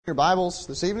Your Bibles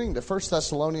this evening to 1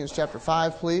 Thessalonians chapter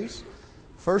 5, please.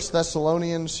 1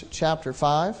 Thessalonians chapter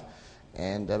 5.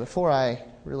 And before I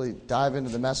really dive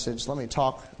into the message, let me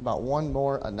talk about one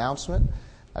more announcement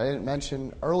I didn't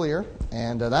mention earlier.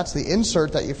 And that's the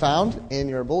insert that you found in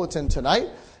your bulletin tonight.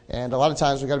 And a lot of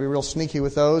times we've got to be real sneaky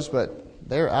with those, but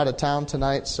they're out of town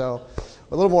tonight, so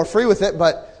we're a little more free with it.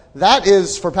 But that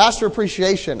is for Pastor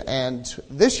Appreciation. And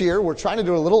this year we're trying to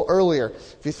do it a little earlier.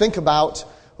 If you think about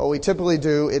what we typically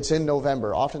do, it's in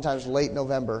November, oftentimes late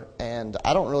November, and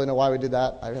I don't really know why we did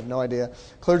that. I have no idea.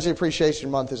 Clergy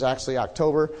Appreciation Month is actually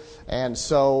October, and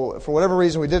so for whatever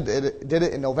reason we did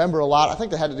it in November a lot. I think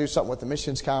they had to do something with the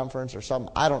missions conference or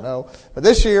something. I don't know. But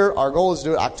this year, our goal is to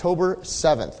do it October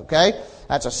 7th, okay?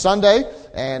 That's a Sunday,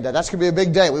 and that's going to be a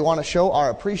big day. We want to show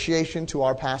our appreciation to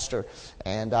our pastor,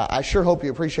 and I sure hope you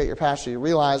appreciate your pastor. You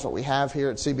realize what we have here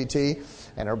at CBT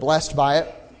and are blessed by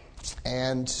it.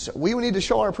 And we need to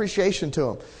show our appreciation to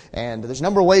him. And there's a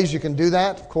number of ways you can do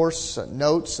that. Of course,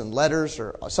 notes and letters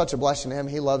are such a blessing to him.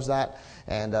 He loves that.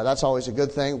 And that's always a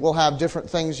good thing. We'll have different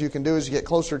things you can do as you get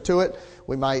closer to it.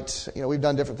 We might, we've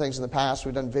done different things in the past.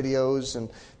 We've done videos and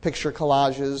picture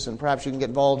collages, and perhaps you can get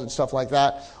involved in stuff like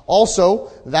that.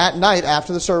 Also, that night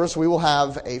after the service, we will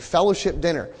have a fellowship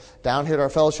dinner down here at our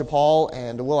fellowship hall,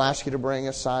 and we'll ask you to bring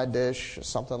a side dish,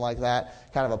 something like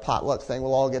that, kind of a potluck thing.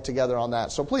 We'll all get together on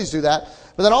that. So please do that.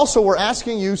 But then also we're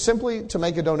asking you simply to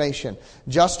make a donation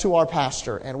just to our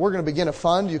pastor. And we're going to begin a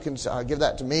fund. You can give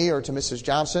that to me or to Mrs.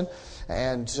 Johnson.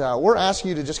 And we're asking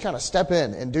you to just kind of step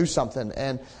in and do something.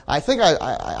 And I think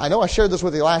I know I shared this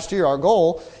with you last year. Our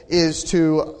goal is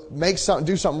to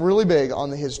do something really big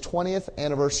on his 20th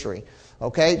anniversary.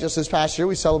 Okay, just this past year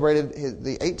we celebrated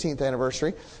the 18th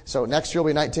anniversary. So next year will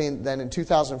be 19. Then in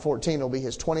 2014 will be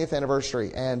his 20th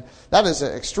anniversary. And that is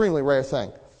an extremely rare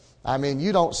thing. I mean,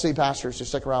 you don't see pastors who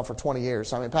stick around for 20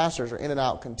 years. I mean, pastors are in and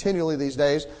out continually these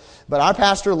days. But our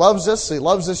pastor loves this. He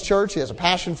loves this church. He has a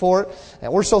passion for it.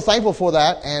 And we're so thankful for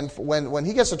that. And when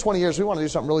he gets to 20 years, we want to do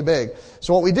something really big.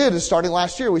 So what we did is, starting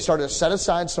last year, we started to set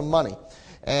aside some money.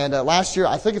 And last year,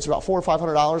 I think it's about $400 or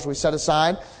 $500 we set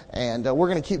aside, and we're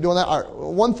going to keep doing that.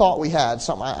 One thought we had,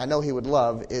 something I know he would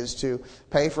love, is to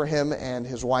pay for him and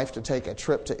his wife to take a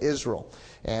trip to Israel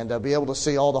and be able to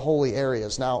see all the holy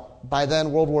areas. Now, by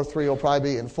then, World War III will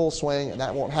probably be in full swing, and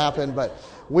that won't happen, but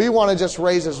we want to just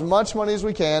raise as much money as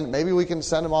we can. Maybe we can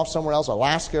send him off somewhere else,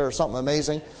 Alaska or something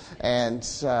amazing. And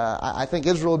I think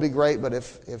Israel would be great, but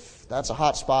if that's a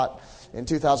hot spot in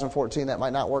 2014, that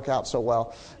might not work out so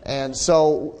well. And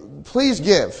so please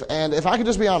give. And if I could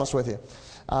just be honest with you,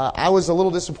 I was a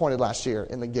little disappointed last year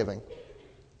in the giving.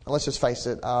 Let's just face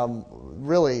it.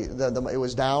 Really, it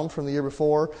was down from the year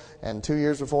before, and 2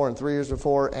 years before, and 3 years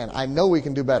before, and I know we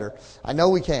can do better. I know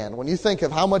we can. When you think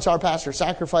of how much our pastor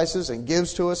sacrifices and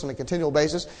gives to us on a continual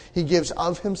basis, he gives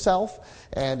of himself,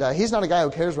 and he's not a guy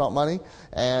who cares about money.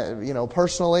 And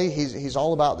personally, he's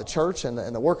all about the church and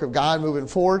the work of God moving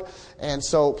forward. And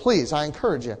so, please, I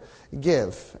encourage you,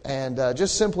 give, and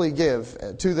just simply give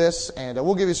to this, and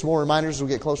we'll give you some more reminders as we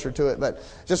get closer to it, but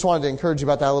just wanted to encourage you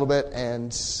about that a little bit.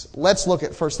 And let's look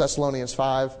at 1 Thessalonians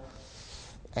 5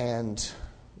 and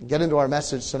get into our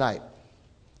message tonight.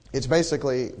 It's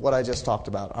basically what I just talked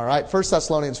about. All right, 1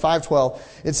 Thessalonians 5:12,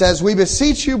 it says, "We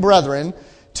beseech you, brethren,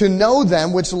 to know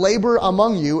them which labor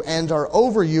among you and are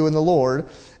over you in the Lord,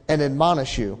 and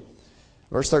admonish you."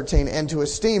 Verse 13, "And to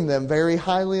esteem them very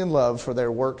highly in love for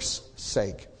their works'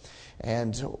 sake."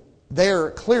 And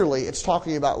there, clearly, it's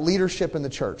talking about leadership in the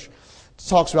church. It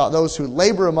talks about those who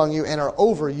labor among you and are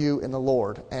over you in the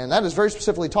Lord. And that is very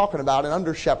specifically talking about an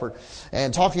under-shepherd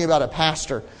and talking about a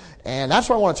pastor. And that's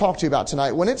what I want to talk to you about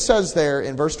tonight. When it says there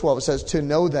in verse 12, it says, "To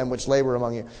know them which labor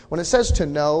among you." When it says to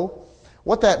know,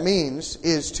 what that means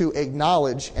is to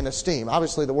acknowledge and esteem.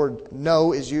 Obviously, the word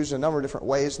know is used in a number of different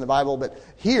ways in the Bible, but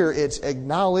here it's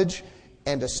acknowledge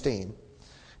and esteem.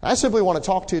 And I simply want to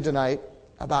talk to you tonight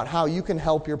about how you can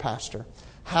help your pastor,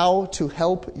 how to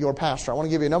help your pastor. I want to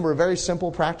give you a number of very simple,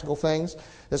 practical things.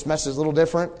 This message is a little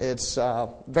different. It's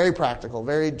very practical,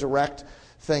 very direct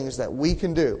things that we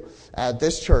can do at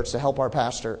this church to help our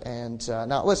pastor. And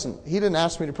now, listen, he didn't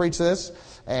ask me to preach this,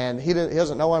 and he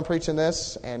doesn't know I'm preaching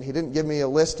this, and he didn't give me a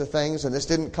list of things, and this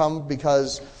didn't come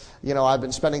because I've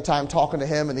been spending time talking to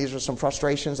him, and these are some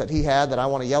frustrations that he had that I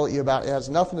want to yell at you about. It has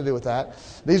nothing to do with that.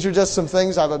 These are just some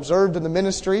things I've observed in the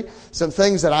ministry, some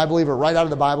things that I believe are right out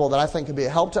of the Bible that I think can be a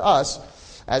help to us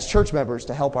as church members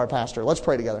to help our pastor. Let's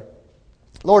pray together.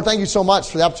 Lord, thank you so much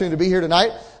for the opportunity to be here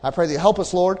tonight. I pray that you help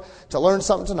us, Lord, to learn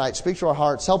something tonight. Speak to our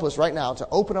hearts. Help us right now to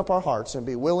open up our hearts and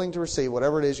be willing to receive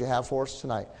whatever it is you have for us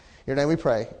tonight. In your name we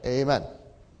pray. Amen.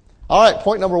 All right,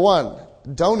 point number one.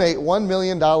 donate $1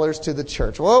 million to the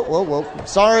church. Whoa.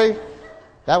 Sorry.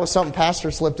 That was something Pastor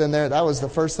slipped in there. That was the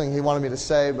first thing he wanted me to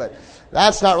say, but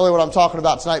that's not really what I'm talking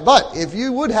about tonight. But if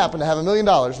you would happen to have $1 million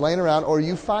laying around, or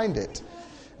you find it,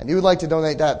 and you would like to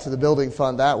donate that to the building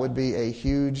fund, that would be a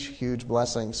huge, huge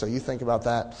blessing. So you think about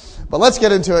that. But let's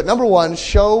get into it. Number one,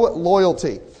 show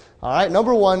loyalty. All right,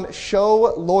 number one,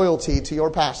 show loyalty to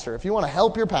your pastor. If you want to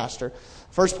help your pastor,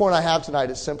 first point I have tonight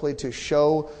is simply to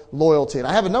show loyalty. And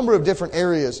I have a number of different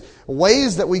areas,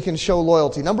 ways that we can show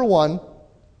loyalty. Number one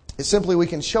is simply we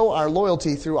can show our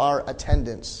loyalty through our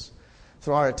attendance.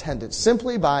 Through our attendance.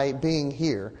 Simply by being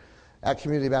here at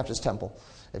Community Baptist Temple.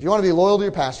 If you want to be loyal to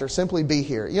your pastor, simply be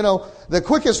here. You know, the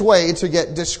quickest way to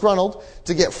get disgruntled,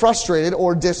 to get frustrated,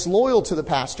 or disloyal to the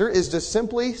pastor is to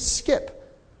simply skip.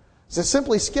 To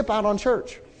simply skip out on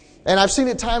church. And I've seen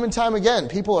it time and time again.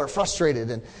 People are frustrated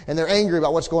and they're angry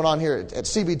about what's going on here at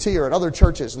CBT or at other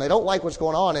churches, and they don't like what's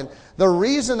going on. And the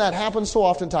reason that happens so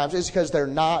oftentimes is because they're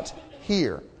not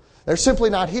here. They're simply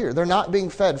not here. They're not being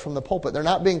fed from the pulpit. They're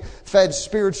not being fed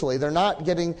spiritually. They're not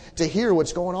getting to hear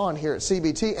what's going on here at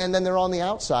CBT. And then they're on the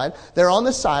outside. They're on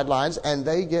the sidelines and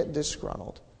they get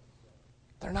disgruntled.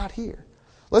 They're not here.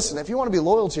 Listen, if you want to be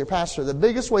loyal to your pastor, the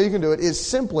biggest way you can do it is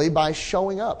simply by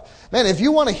showing up. Man, if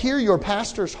you want to hear your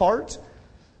pastor's heart,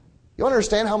 you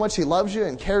understand how much he loves you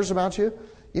and cares about you,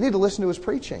 you need to listen to his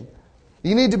preaching.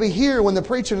 You need to be here when the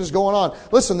preaching is going on.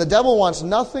 Listen, the devil wants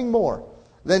nothing more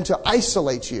than to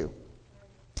isolate you.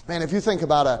 Man, if you think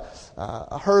about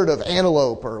a herd of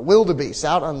antelope or wildebeest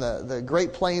out on the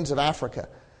Great Plains of Africa,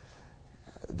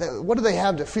 what do they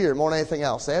have to fear more than anything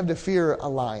else? They have to fear a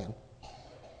lion.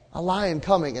 A lion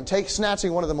coming and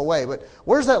snatching one of them away. But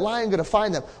where's that lion going to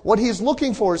find them? What he's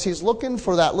looking for is he's looking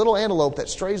for that little antelope that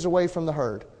strays away from the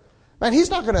herd. Man, he's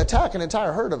not going to attack an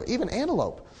entire herd of even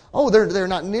antelope. Oh, they're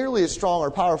not nearly as strong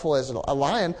or powerful as a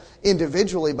lion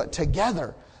individually, but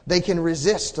together they can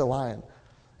resist a lion.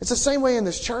 It's the same way in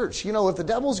this church. You know, if the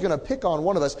devil's going to pick on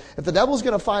one of us, if the devil's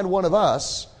going to find one of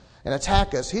us and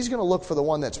attack us, he's going to look for the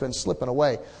one that's been slipping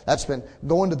away, that's been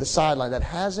going to the sideline, that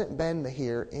hasn't been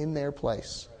here in their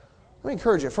place. Let me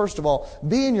encourage you, first of all,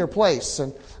 be in your place.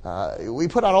 And we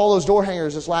put out all those door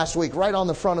hangers this last week, right on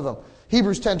the front of them.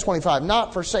 Hebrews 10:25,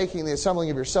 not forsaking the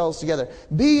assembling of yourselves together.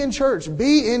 Be in church.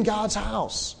 Be in God's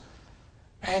house.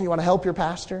 Man, you want to help your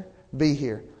pastor? Be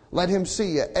here. Let him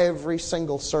see you every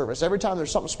single service. Every time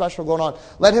there's something special going on,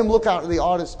 let him look out to the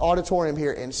auditorium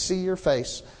here and see your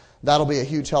face. That'll be a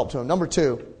huge help to him. Number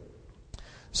two,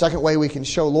 second way we can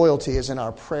show loyalty is in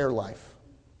our prayer life.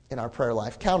 In our prayer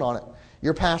life. Count on it.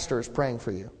 Your pastor is praying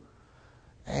for you.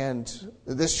 And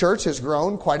this church has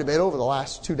grown quite a bit over the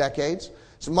last 2 decades.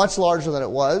 It's much larger than it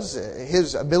was.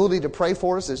 His ability to pray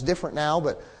for us is different now,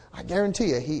 but I guarantee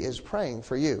you he is praying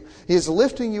for you. He is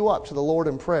lifting you up to the Lord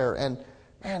in prayer. And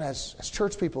man, as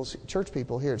church people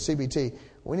here at CBT,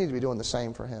 we need to be doing the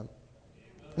same for him.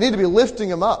 We need to be lifting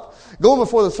him up, going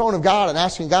before the throne of God and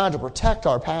asking God to protect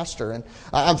our pastor. And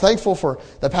I'm thankful for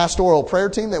the pastoral prayer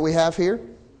team that we have here.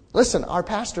 Listen, our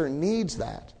pastor needs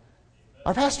that.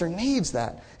 Our pastor needs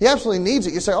that. He absolutely needs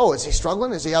it. You say, oh, is he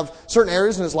struggling? Does he have certain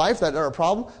areas in his life that are a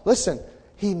problem? Listen,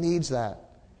 he needs that.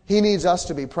 He needs us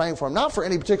to be praying for him. Not for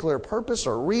any particular purpose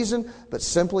or reason, but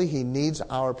simply he needs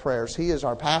our prayers. He is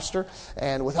our pastor,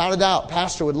 and without a doubt,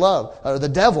 the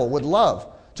devil would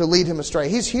love to lead him astray.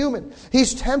 He's human.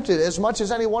 He's tempted as much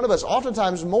as any one of us,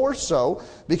 oftentimes more so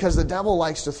because the devil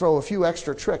likes to throw a few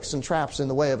extra tricks and traps in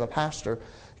the way of a pastor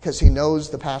because he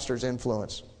knows the pastor's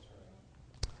influence.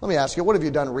 Let me ask you, what have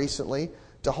you done recently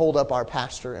to hold up our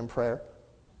pastor in prayer?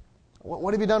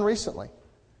 What have you done recently?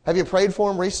 Have you prayed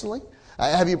for him recently?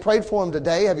 Have you prayed for him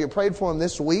today? Have you prayed for him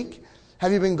this week?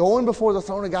 Have you been going before the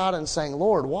throne of God and saying,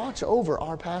 Lord, watch over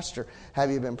our pastor?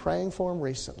 Have you been praying for him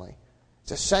recently?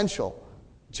 It's essential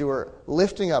that you are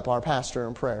lifting up our pastor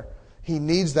in prayer. He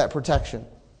needs that protection.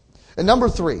 And number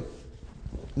three,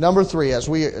 as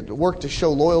we work to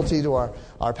show loyalty to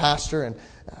our pastor, and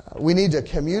we need to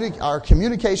communicate our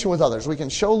communication with others. We can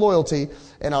show loyalty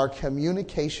in our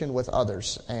communication with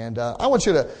others. And I want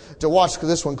you to watch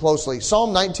this one closely.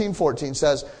 Psalm 19:14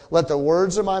 says, let the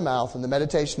words of my mouth and the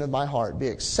meditation of my heart be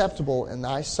acceptable in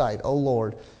thy sight, O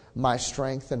Lord, my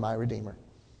strength and my Redeemer.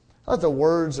 Let the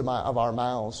words of our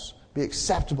mouths be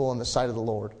acceptable in the sight of the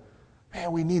Lord.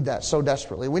 Man, we need that so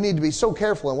desperately. We need to be so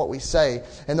careful in what we say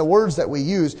and the words that we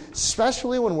use,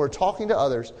 especially when we're talking to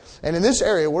others. And in this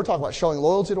area, we're talking about showing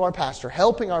loyalty to our pastor,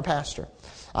 helping our pastor.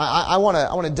 I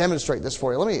want to demonstrate this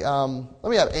for you. Let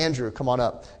me have Andrew come on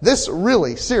up. This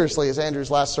really, seriously, is Andrew's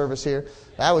last service here.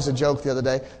 That was a joke the other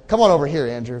day. Come on over here,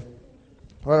 Andrew.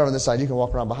 Right over on this side. You can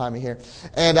walk around behind me here.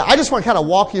 And I just want to kind of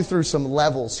walk you through some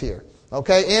levels here.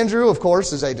 Okay, Andrew, of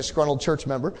course, is a disgruntled church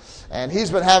member, and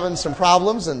he's been having some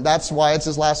problems, and that's why it's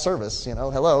his last service,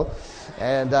 hello.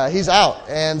 And he's out.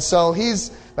 And so he's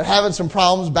been having some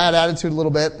problems, bad attitude a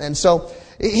little bit, and so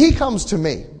he comes to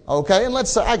me, okay? And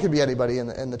I could be anybody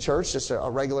in the church, just a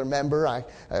regular member,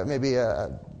 maybe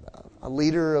a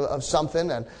leader of something,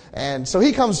 and so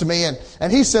he comes to me,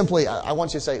 and he simply, I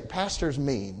want you to say, Pastor's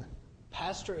mean.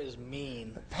 Pastor is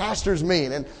mean. Pastor's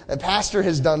mean. And a pastor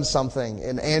has done something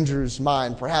in Andrew's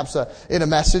mind. Perhaps in a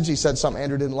message he said something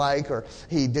Andrew didn't like, or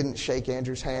he didn't shake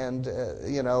Andrew's hand,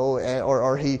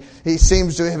 or he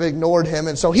seems to have ignored him.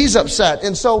 And so he's upset.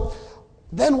 And so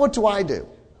then what do I do?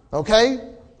 Okay?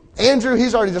 Andrew,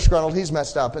 he's already disgruntled. He's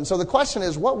messed up. And so the question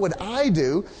is, what would I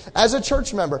do as a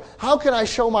church member? How can I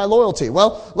show my loyalty?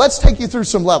 Well, let's take you through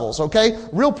some levels, okay?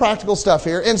 Real practical stuff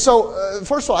here. And so,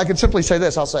 first of all, I could simply say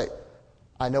this. I'll say,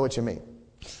 I know what you mean.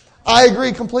 I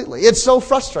agree completely. It's so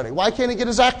frustrating. Why can't he get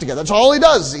his act together? That's all he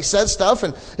does. He says stuff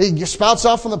and he spouts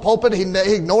off from the pulpit. He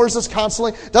ignores us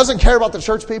constantly. Doesn't care about the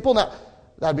church people. Now,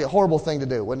 that'd be a horrible thing to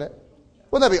do, wouldn't it?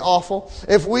 Wouldn't that be awful?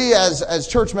 If we as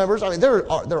church members, there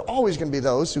are always going to be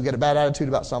those who get a bad attitude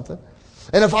about something.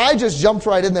 And if I just jumped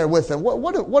right in there with them,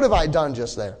 what have I done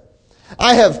just there?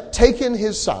 I have taken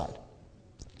his side.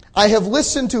 I have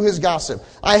listened to his gossip.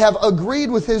 I have agreed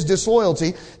with his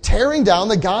disloyalty, tearing down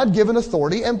the God-given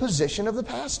authority and position of the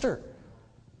pastor.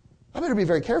 I better be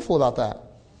very careful about that.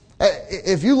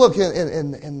 If you look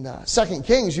in 2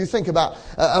 Kings, you think about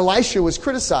Elisha was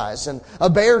criticized, and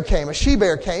a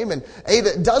she-bear came, and ate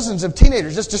dozens of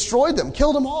teenagers, just destroyed them,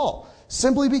 killed them all,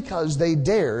 simply because they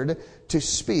dared to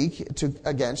speak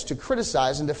to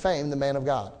criticize and defame the man of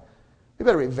God. You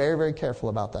better be very, very careful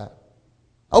about that.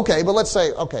 Okay, but let's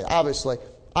say, obviously,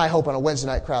 I hope on a Wednesday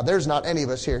night crowd, there's not any of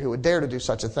us here who would dare to do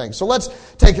such a thing. So let's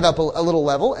take it up a little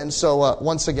level. And so,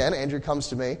 once again, Andrew comes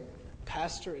to me.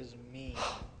 Pastor is mean.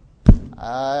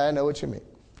 I know what you mean.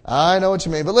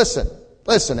 But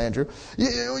listen, Andrew,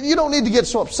 you don't need to get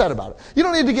so upset about it. You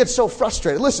don't need to get so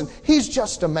frustrated. Listen, he's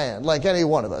just a man like any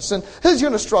one of us. And he's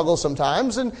going to struggle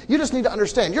sometimes, and you just need to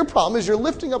understand. Your problem is you're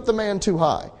lifting up the man too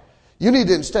high. You need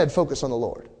to instead focus on the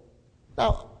Lord.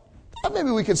 Now,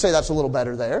 maybe we could say that's a little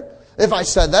better there. If I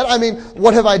said that,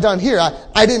 what have I done here?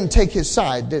 I didn't take his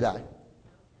side, did I?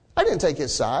 I didn't take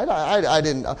his side. I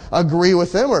didn't agree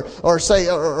with him or say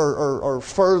or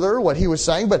further what he was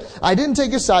saying, but I didn't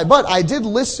take his side. But I did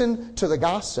listen to the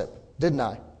gossip, didn't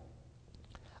I?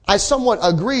 I somewhat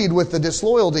agreed with the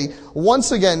disloyalty,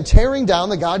 once again tearing down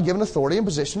the God-given authority and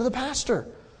position of the pastor.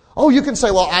 Oh, you can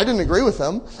say, well, I didn't agree with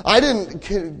him. I didn't,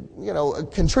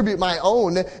 contribute my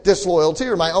own disloyalty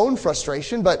or my own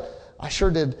frustration, but I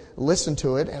sure did listen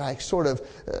to it, and I sort of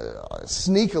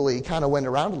sneakily kind of went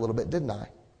around a little bit, didn't I?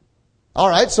 All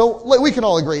right, so we can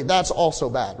all agree that's also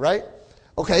bad, right?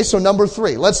 Okay, so number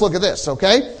 3. Let's look at this,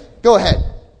 okay? Go ahead.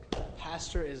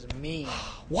 Pastor is mean.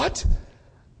 What?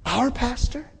 Our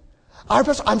pastor? Our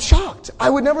pastor? I'm shocked. I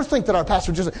would never think that our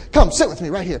pastor would just come, sit with me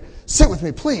right here. Sit with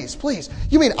me, please, please.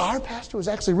 You mean our pastor was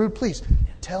actually rude? Please,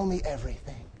 tell me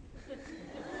everything.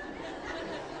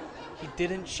 He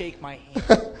didn't shake my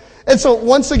hand. And so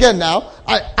once again now,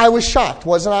 I was shocked,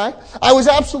 wasn't I? I was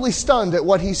absolutely stunned at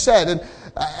what he said, and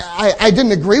I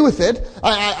didn't agree with it.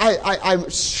 I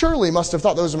surely must have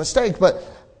thought that was a mistake, but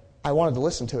I wanted to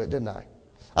listen to it, didn't I?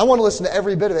 I wanted to listen to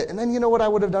every bit of it. And then you know what I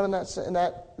would have done in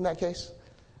that case?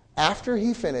 After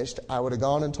he finished, I would have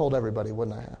gone and told everybody,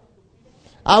 wouldn't I have?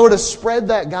 I would have spread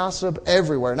that gossip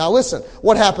everywhere. Now listen,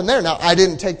 what happened there? Now, I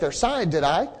didn't take their side, did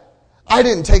I? I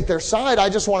didn't take their side. I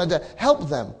just wanted to help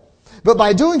them. But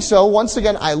by doing so, once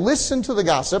again, I listened to the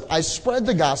gossip. I spread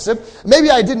the gossip. Maybe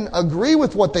I didn't agree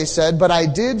with what they said, but I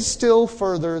did still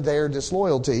further their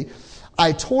disloyalty.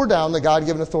 I tore down the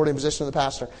God-given authority and position of the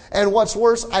pastor. And what's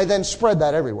worse, I then spread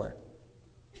that everywhere.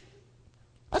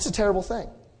 That's a terrible thing.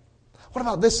 What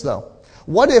about this, though?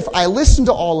 What if I listened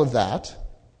to all of that,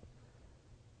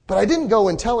 but I didn't go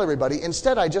and tell everybody.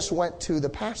 Instead, I just went to the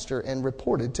pastor and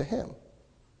reported to him.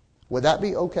 Would that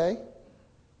be okay?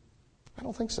 I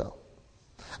don't think so.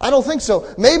 I don't think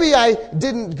so. Maybe I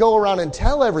didn't go around and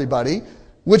tell everybody,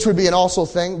 which would be an awful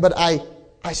thing, but I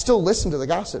still listened to the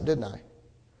gossip, didn't I?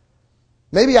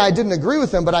 Maybe I didn't agree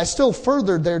with them, but I still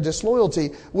furthered their disloyalty,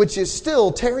 which is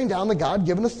still tearing down the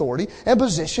God-given authority and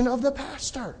position of the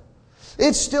pastor.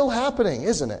 It's still happening,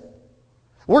 isn't it?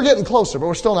 We're getting closer, but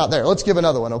we're still not there. Let's give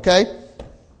another one, okay?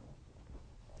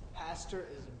 Pastor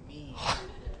is mean.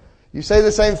 You say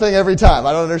the same thing every time.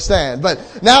 I don't understand.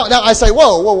 But now I say,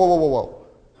 whoa.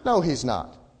 No, he's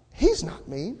not. He's not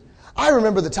mean. I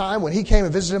remember the time when he came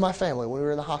and visited my family when we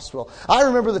were in the hospital. I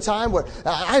remember the time where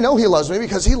I know he loves me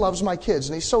because he loves my kids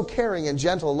and he's so caring and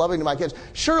gentle and loving to my kids.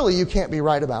 Surely you can't be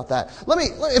right about that.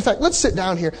 In fact, let's sit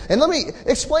down here and let me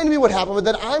explain to me what happened, but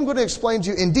then I'm going to explain to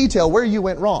you in detail where you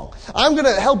went wrong. I'm going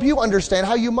to help you understand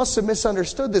how you must have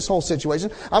misunderstood this whole situation.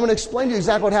 I'm going to explain to you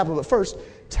exactly what happened, but first,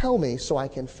 tell me so I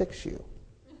can fix you.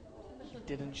 He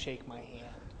didn't shake my hand.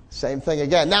 Same thing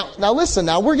again. Now listen,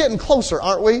 now we're getting closer,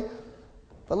 aren't we?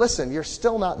 But listen, you're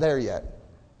still not there yet.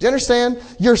 Do you understand?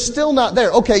 You're still not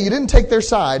there. Okay, you didn't take their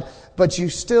side, but you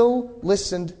still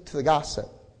listened to the gossip.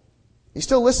 You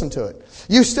still listened to it.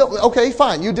 Okay,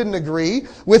 fine. You didn't agree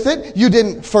with it. You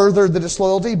didn't further the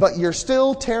disloyalty, but you're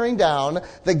still tearing down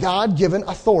the God-given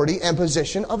authority and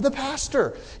position of the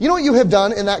pastor. You know what you have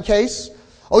done in that case?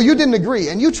 Oh, you didn't agree,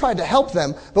 and you tried to help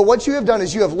them, but what you have done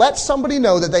is you have let somebody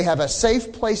know that they have a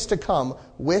safe place to come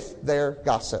with their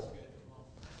gossip.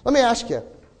 Let me ask you,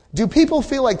 do people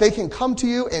feel like they can come to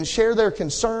you and share their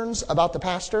concerns about the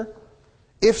pastor?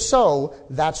 If so,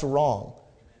 that's wrong,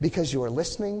 because you are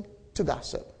listening to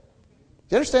gossip. Do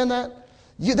you understand that?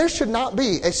 There should not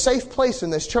be a safe place in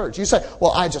this church. You say,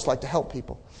 well, I just like to help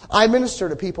people. I minister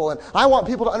to people, and I want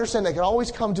people to understand they can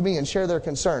always come to me and share their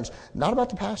concerns. Not about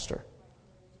the pastor.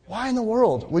 Why in the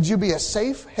world would you be a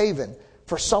safe haven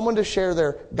for someone to share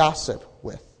their gossip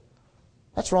with?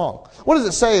 That's wrong. What does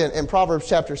it say in Proverbs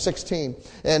chapter 16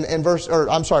 and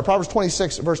Proverbs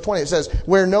 26 verse 20? It says,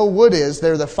 where no wood is,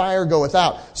 there the fire goeth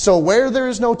out. So where there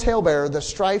is no talebearer, the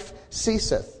strife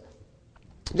ceaseth.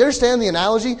 Do you understand the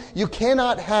analogy? You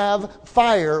cannot have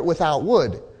fire without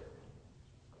wood.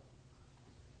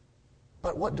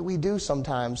 But what do we do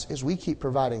sometimes is we keep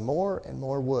providing more and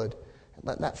more wood and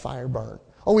letting that fire burn.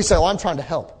 Oh, we say, I'm trying to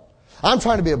help. I'm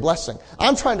trying to be a blessing.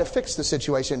 I'm trying to fix the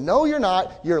situation. No, you're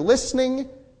not. You're listening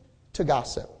to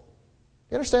gossip.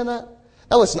 You understand that?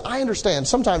 Now listen, I understand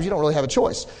sometimes you don't really have a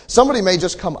choice. Somebody may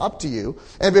just come up to you,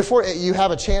 and before you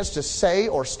have a chance to say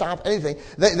or stop anything,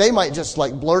 they might just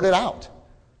like blurt it out.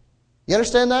 You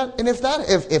understand that? And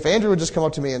if Andrew would just come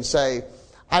up to me and say,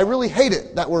 I really hate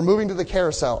it that we're moving to the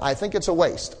carousel. I think it's a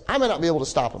waste. I may not be able to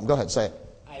stop him. Go ahead, say it.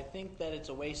 I think that it's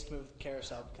a waste to move the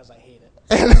carousel because I hate it.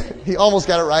 And he almost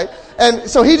got it right. And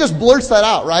so he just blurts that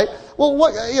out, right? Well,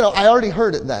 I already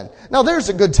heard it then. Now there's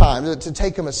a good time to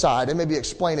take him aside and maybe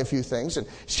explain a few things and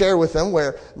share with him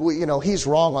where he's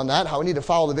wrong on that, how we need to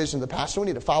follow the vision of the pastor. We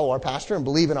need to follow our pastor and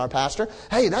believe in our pastor.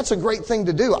 Hey, that's a great thing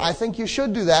to do. I think you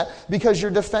should do that because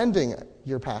you're defending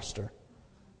your pastor.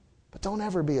 But don't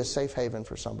ever be a safe haven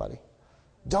for somebody.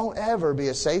 Don't ever be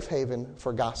a safe haven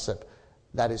for gossip.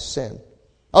 That is sin.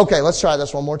 Okay, let's try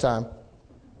this one more time.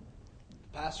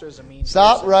 Pastor is a mean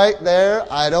Stop person. right there.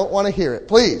 I don't want to hear it.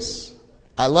 Please.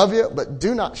 I love you, but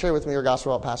do not share with me your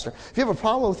gospel about pastor. If you have a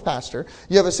problem with pastor,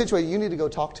 you have a situation, you need to go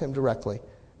talk to him directly,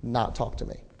 not talk to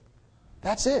me.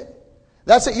 That's it.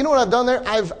 That's it. You know what I've done there?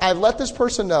 I've let this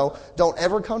person know, don't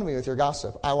ever come to me with your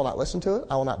gossip. I will not listen to it.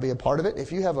 I will not be a part of it.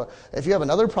 If you have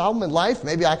another problem in life,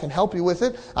 maybe I can help you with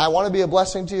it. I want to be a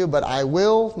blessing to you, but I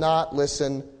will not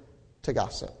listen to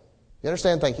gossip. You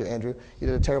understand? Thank you, Andrew. You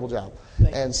did a terrible job.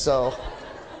 And so,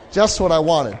 just what I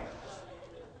wanted.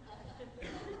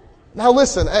 Now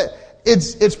listen,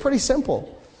 it's pretty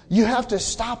simple. You have to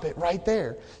stop it right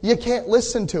there. You can't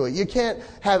listen to it. You can't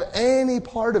have any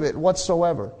part of it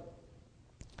whatsoever.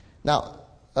 Now,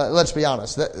 let's be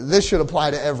honest. This should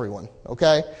apply to everyone,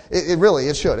 okay?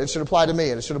 It should. It should apply to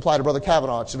me, and it should apply to Brother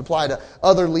Kavanaugh. It should apply to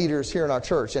other leaders here in our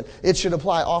church. And it should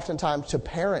apply oftentimes to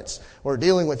parents who are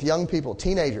dealing with young people,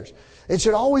 teenagers. It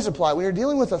should always apply. When you're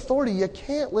dealing with authority, you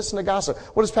can't listen to gossip.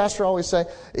 What does Pastor always say?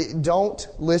 Don't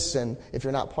listen if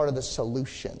you're not part of the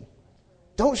solution.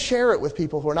 Don't share it with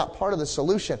people who are not part of the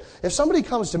solution. If somebody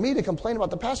comes to me to complain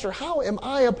about the pastor, how am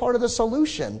I a part of the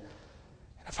solution?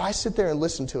 And if I sit there and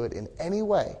listen to it in any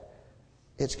way,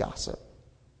 it's gossip.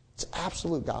 It's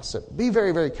absolute gossip. Be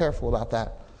very, very careful about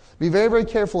that. Be very, very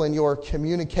careful in your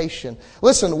communication.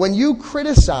 Listen, when you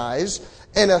criticize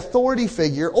an authority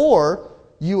figure or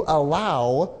you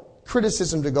allow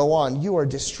criticism to go on, you are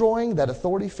destroying that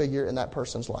authority figure in that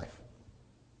person's life.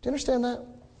 Do you understand that?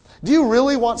 Do you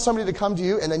really want somebody to come to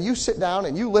you and then you sit down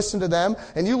and you listen to them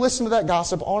and you listen to that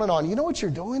gossip on and on? You know what you're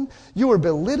doing? You are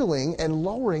belittling and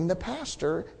lowering the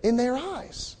pastor in their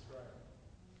eyes.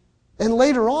 And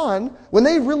later on, when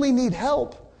they really need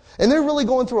help and they're really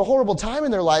going through a horrible time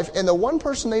in their life and the one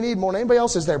person they need more than anybody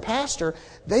else is their pastor,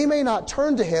 they may not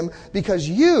turn to him because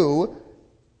you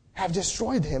have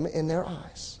destroyed him in their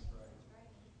eyes.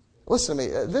 Listen to me.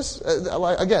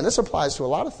 This applies to a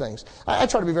lot of things. I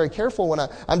try to be very careful when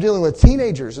I'm dealing with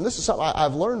teenagers, and this is something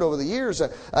I've learned over the years.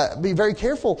 Be very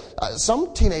careful.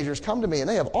 Some teenagers come to me, and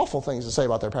they have awful things to say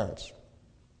about their parents.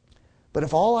 But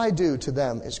if all I do to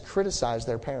them is criticize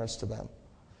their parents to them,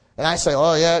 and I say,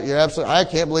 oh, yeah, you're absolutely, I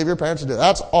can't believe your parents do that.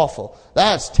 That's awful.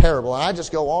 That's terrible. And I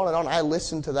just go on and on. I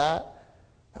listen to that.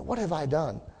 But what have I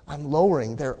done? I'm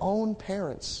lowering their own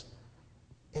parents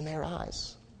in their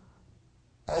eyes.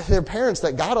 They're parents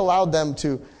that God allowed them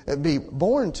to be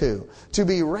born to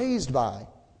be raised by.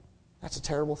 That's a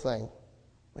terrible thing.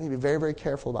 We need to be very, very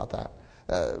careful about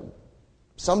that.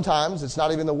 Sometimes it's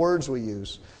not even the words we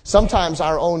use. Sometimes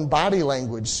our own body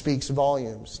language speaks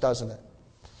volumes, doesn't it?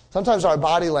 Sometimes our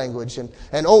body language, and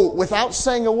without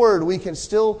saying a word, we can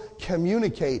still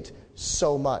communicate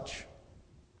so much.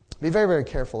 Be very, very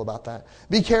careful about that.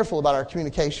 Be careful about our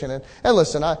communication. And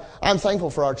listen, I'm thankful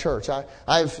for our church.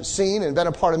 I've seen and been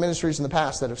a part of ministries in the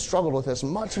past that have struggled with this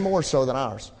much more so than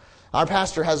ours. Our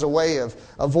pastor has a way of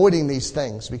avoiding these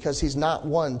things because he's not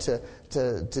one to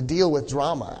deal with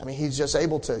drama. I mean, he's just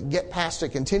able to get past it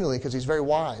continually because he's very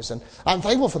wise. And I'm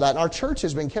thankful for that. And our church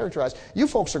has been characterized. You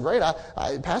folks are great.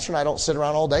 Pastor and I don't sit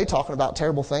around all day talking about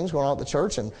terrible things going on at the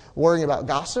church and worrying about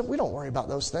gossip. We don't worry about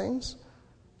those things.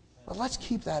 But let's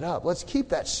keep that up. Let's keep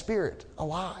that spirit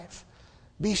alive.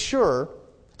 Be sure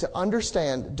to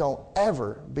understand, don't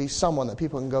ever be someone that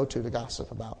people can go to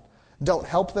gossip about. Don't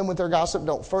help them with their gossip.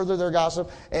 Don't further their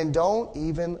gossip. And don't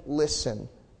even listen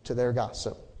to their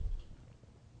gossip.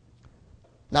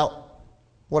 Now,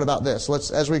 what about this?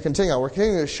 As we continue on, we're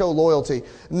continuing to show loyalty.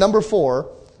 Number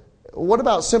 4, what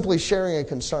about simply sharing a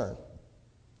concern?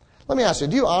 Let me ask you,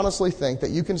 do you honestly think that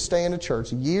you can stay in a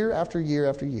church year after year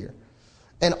after year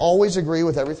and always agree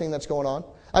with everything that's going on?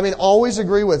 I mean, always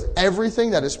agree with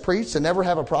everything that is preached and never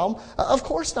have a problem? Of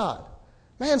course not.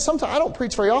 Man, sometimes I don't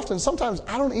preach very often. Sometimes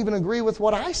I don't even agree with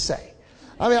what I say.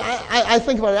 I mean, I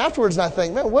think about it afterwards and I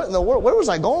think, man, what in the world? Where was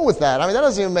I going with that? I mean, that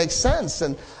doesn't even make sense.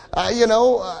 And,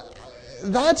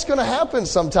 that's going to happen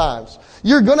sometimes.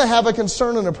 You're going to have a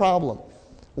concern and a problem.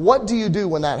 What do you do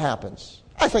when that happens?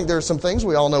 I think there are some things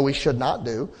we all know we should not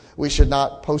do. We should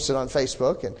not post it on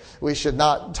Facebook, and we should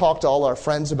not talk to all our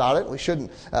friends about it. We shouldn't,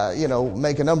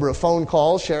 make a number of phone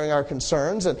calls sharing our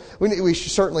concerns, and we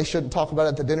certainly shouldn't talk about it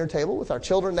at the dinner table with our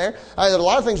children there. There are a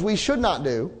lot of things we should not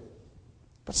do,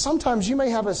 but sometimes you may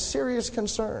have a serious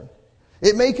concern.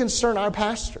 It may concern our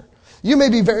pastor. You may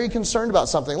be very concerned about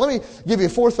something. Let me give you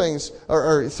 4 things,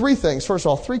 or 3 things. First of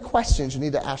all, 3 questions you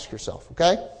need to ask yourself,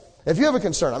 okay? If you have a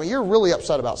concern, I mean, you're really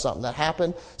upset about something that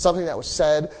happened, something that was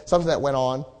said, something that went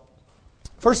on.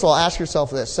 First of all, ask yourself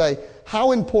this. Say,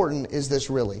 how important is this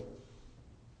really?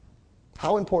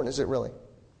 How important is it really?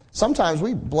 Sometimes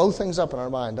we blow things up in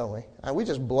our mind, don't we? And we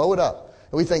just blow it up.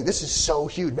 And we think, this is so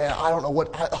huge, man. I don't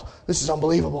know this is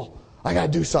unbelievable. I got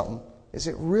to do something. Is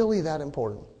it really that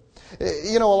important?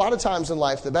 A lot of times in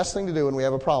life, the best thing to do when we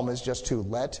have a problem is just to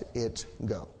let it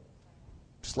go.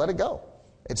 Just let it go.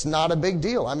 It's not a big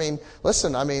deal. I mean,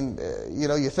 listen,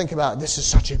 you think about this is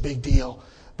such a big deal.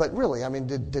 But really,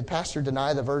 did Pastor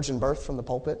deny the virgin birth from the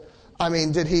pulpit?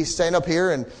 Did he stand up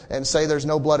here and say there's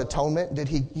no blood atonement? Did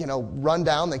he, run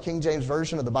down the King James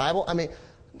Version of the Bible?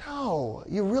 No.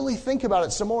 You really think about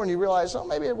it some more and you realize,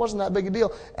 maybe it wasn't that big a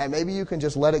deal. And maybe you can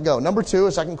just let it go. Number 2,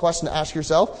 a second question to ask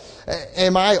yourself.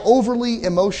 Am I overly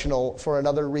emotional for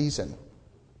another reason?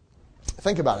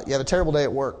 Think about it. You have a terrible day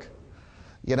at work.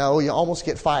 You almost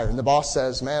get fired. And the boss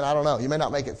says, man, I don't know. You may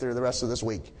not make it through the rest of this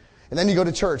week. And then you go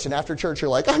to church. And after church,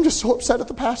 you're like, I'm just so upset at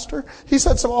the pastor. He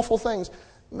said some awful things.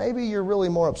 Maybe you're really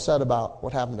more upset about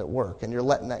what happened at work. And you're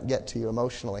letting that get to you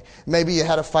emotionally. Maybe you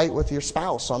had a fight with your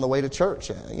spouse on the way to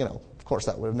church. Of course,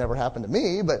 that would have never happened to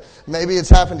me. But maybe it's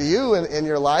happened to you in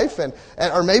your life.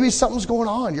 Or maybe something's going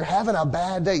on. You're having a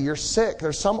bad day. You're sick.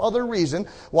 There's some other reason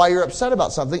why you're upset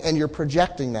about something. And you're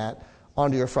projecting that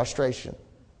onto your frustration.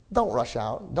 Don't rush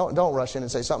out. Don't rush in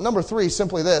and say something. Number 3,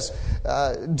 simply this.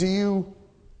 Do you,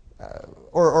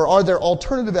 or are there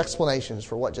alternative explanations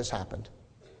for what just happened?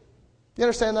 You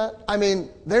understand that?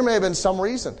 There may have been some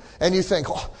reason. And you think,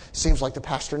 seems like the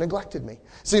pastor neglected me.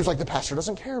 Seems like the pastor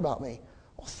doesn't care about me.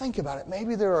 Well, think about it.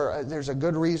 Maybe there's a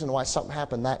good reason why something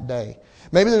happened that day.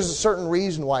 Maybe there's a certain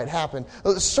reason why it happened.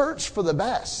 Search for the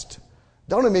best.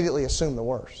 Don't immediately assume the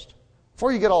worst.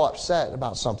 Before you get all upset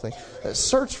about something,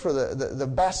 search for the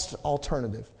best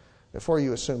alternative before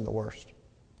you assume the worst.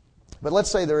 But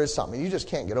let's say there is something. You just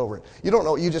can't get over it. You don't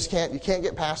know. You can't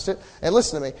get past it. And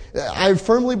listen to me. I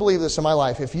firmly believe this in my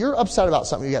life. If you're upset about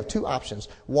something, you have 2 options.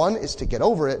 1 is to get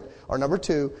over it, or number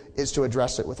 2 is to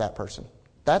address it with that person.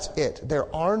 That's it.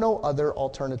 There are no other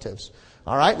alternatives.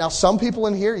 All right? Now, some people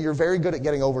in here, you're very good at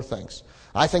getting over things.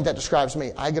 I think that describes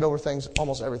me. I get over things,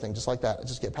 almost everything, just like that. I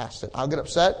just get past it. I'll get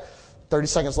upset. 30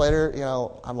 seconds later,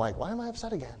 I'm like, why am I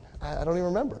upset again? I don't even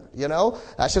remember,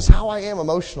 That's just how I am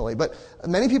emotionally. But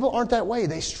many people aren't that way.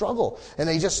 They struggle, and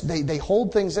they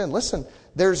hold things in. Listen,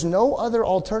 there's no other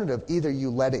alternative. Either you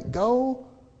let it go,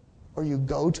 or you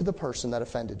go to the person that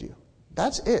offended you.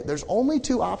 That's it. There's only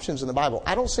two options in the Bible.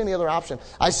 I don't see any other option.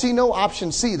 I see no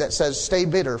option C that says stay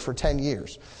bitter for 10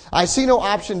 years. I see no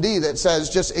option D that says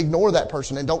just ignore that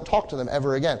person and don't talk to them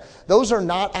ever again. Those are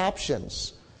not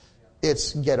options.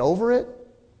 It's get over it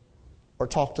or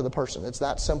talk to the person. It's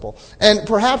that simple. And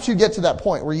perhaps you get to that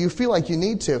point where you feel like you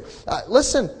need to.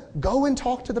 Listen, go and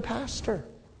talk to the pastor.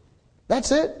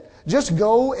 That's it. Just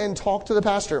go and talk to the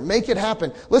pastor. Make it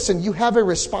happen. Listen, you have a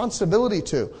responsibility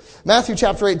to. Matthew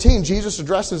chapter 18, Jesus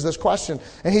addresses this question.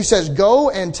 And he says, go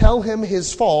and tell him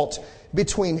his fault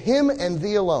between him and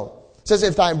thee alone. It says,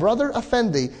 if thy brother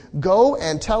offend thee, go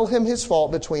and tell him his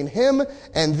fault between him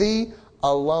and thee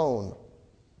alone.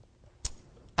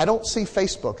 I don't see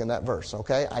Facebook in that verse,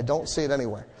 okay? I don't see it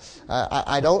anywhere.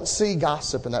 I don't see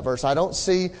gossip in that verse. I don't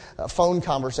see phone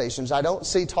conversations. I don't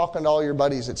see talking to all your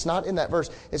buddies. It's not in that verse.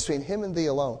 It's between him and thee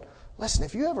alone. Listen,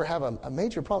 if you ever have a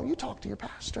major problem, you talk to your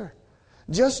pastor.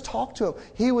 Just talk to him.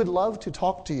 He would love to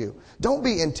talk to you. Don't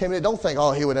be intimidated. Don't think,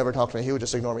 he would never talk to me. He would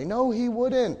just ignore me. No, he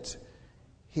wouldn't.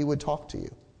 He would talk to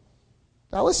you.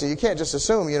 Now listen, you can't just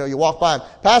assume, you walk by him,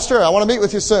 Pastor, I want to meet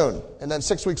with you soon. And then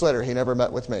 6 weeks later, he never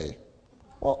met with me.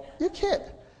 Well, you can't.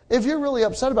 If you're really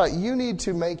upset about it, you need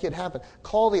to make it happen.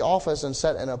 Call the office and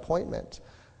set an appointment.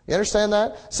 You understand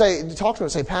that? Talk to him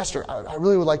and say, Pastor, I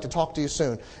really would like to talk to you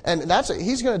soon. And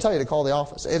he's going to tell you to call the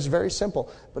office. It's very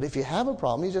simple. But if you have a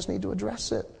problem, you just need to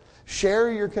address it.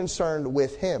 Share your concern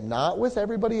with him, not with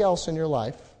everybody else in your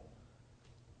life,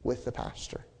 with the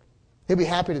pastor. He'll be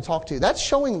happy to talk to you. That's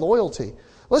showing loyalty.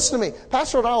 Listen to me.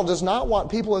 Pastor O'Donnell does not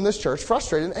want people in this church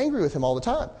frustrated and angry with him all the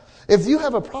time. If you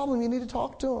have a problem, you need to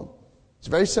talk to him. It's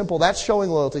very simple. That's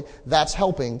showing loyalty. That's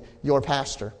helping your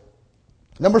pastor.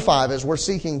 Number 5, as we're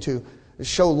seeking to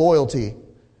show loyalty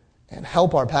and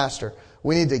help our pastor,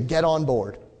 we need to get on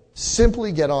board.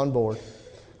 Simply get on board.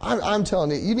 I'm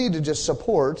telling you, you need to just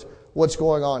support what's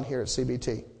going on here at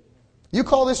CBT. You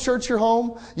call this church your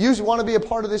home. You want to be a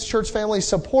part of this church family.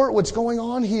 Support what's going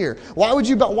on here. Why would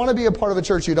you want to be a part of a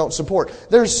church you don't support?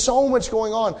 There's so much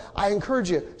going on. I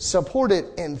encourage you, support it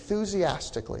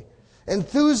enthusiastically.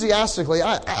 Enthusiastically.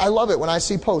 I love it when I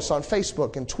see posts on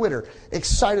Facebook and Twitter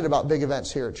excited about big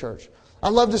events here at church.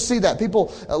 I love to see that.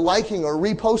 People liking or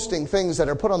reposting things that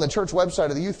are put on the church website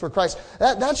of the Youth for Christ.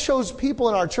 That shows people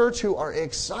in our church who are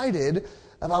excited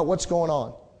about what's going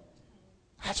on.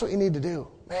 That's what you need to do.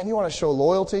 Man, you want to show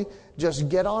loyalty? Just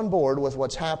get on board with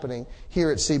what's happening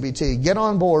here at CBT. Get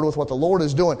on board with what the Lord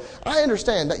is doing. I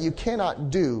understand that you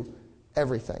cannot do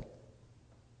everything,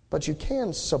 but you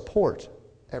can support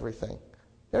everything.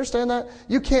 You understand that?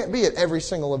 You can't be at every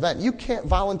single event. You can't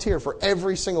volunteer for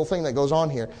every single thing that goes on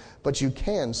here, but you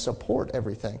can support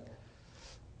everything.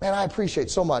 Man, I appreciate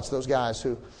so much those guys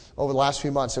who, over the last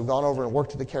few months, have gone over and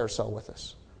worked at the carousel with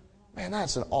us. Man,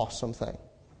 that's an awesome thing.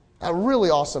 A really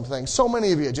awesome thing. So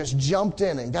many of you just jumped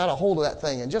in and got a hold of that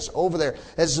thing and just over there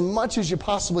as much as you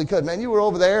possibly could. Man, you were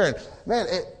over there and, man,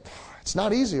 it's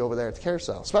not easy over there at the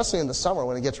carousel, especially in the summer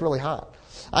when it gets really hot.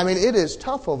 I mean, it is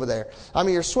tough over there. I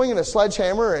mean, you're swinging a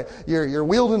sledgehammer and you're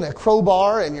wielding a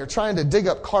crowbar and you're trying to dig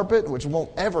up carpet, which won't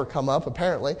ever come up,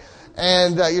 apparently.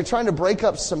 And you're trying to break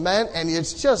up cement, and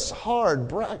it's just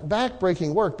hard,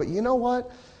 back-breaking work. But you know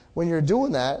what? When you're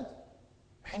doing that,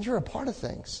 man, you're a part of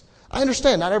things. I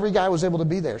understand not every guy was able to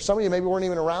be there. Some of you maybe weren't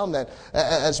even around that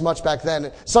as much back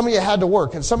then. Some of you had to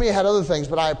work, and some of you had other things.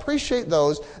 But I appreciate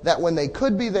those that when they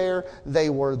could be there, they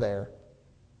were there.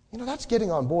 That's getting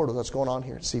on board with what's going on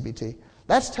here at CBT.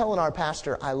 That's telling our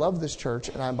pastor, I love this church,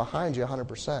 and I'm behind you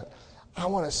 100%. I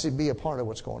want to be a part of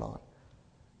what's going on.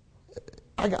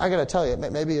 I got to tell you,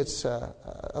 maybe it's a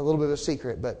little bit of a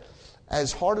secret, but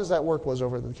as hard as that work was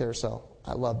over at the carousel,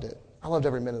 I loved it. I loved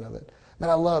every minute of it. Man,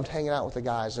 I loved hanging out with the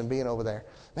guys and being over there.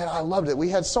 Man, I loved it. We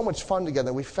had so much fun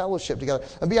together. We fellowshiped together.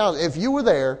 And be honest, if you were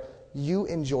there, you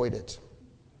enjoyed it.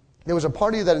 There was a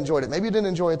part of you that enjoyed it. Maybe you didn't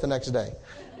enjoy it the next day.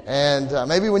 And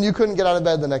maybe when you couldn't get out of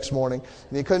bed the next morning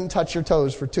and you couldn't touch your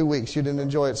toes for 2 weeks, you didn't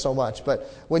enjoy it so much.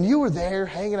 But when you were there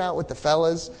hanging out with the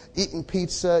fellas, eating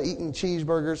pizza, eating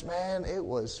cheeseburgers, man, it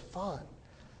was fun.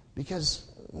 Because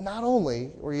not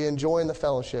only were you enjoying the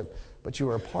fellowship, but you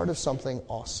were a part of something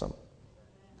awesome.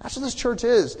 That's what this church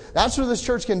is. That's what this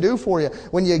church can do for you.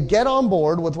 When you get on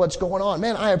board with what's going on.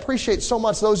 Man, I appreciate so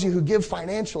much those of you who give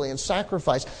financially and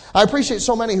sacrifice. I appreciate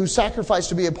so many who sacrifice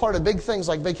to be a part of big things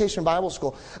like Vacation Bible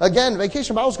School. Again,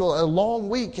 Vacation Bible School, a long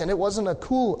week, and it wasn't a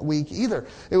cool week either.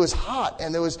 It was hot,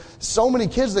 and there was so many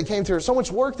kids that came through, so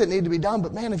much work that needed to be done.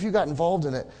 But man, if you got involved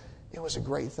in it, it was a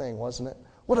great thing, wasn't it?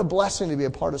 What a blessing to be a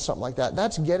part of something like that.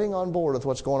 That's getting on board with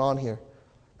what's going on here.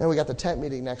 Then we got the tent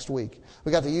meeting next week.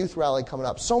 We got the youth rally coming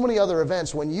up. So many other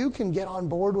events. When you can get on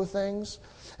board with things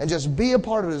and just be a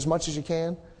part of it as much as you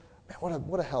can, man,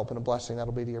 what a help and a blessing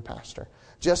that'll be to your pastor.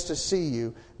 Just to see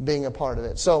you being a part of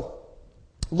it. So,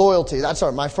 loyalty. That's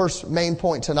my first main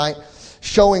point tonight.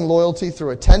 Showing loyalty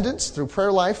through attendance, through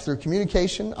prayer life, through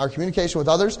communication, our communication with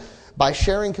others, by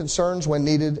sharing concerns when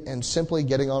needed, and simply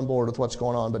getting on board with what's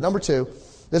going on. But number 2,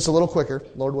 this is a little quicker,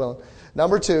 Lord willing.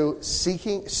 Number 2, seek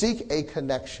a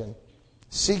connection.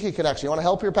 Seek a connection. You want to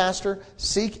help your pastor?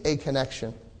 Seek a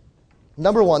connection.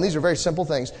 Number 1, these are very simple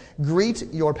things. Greet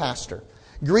your pastor.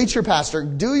 Greet your pastor.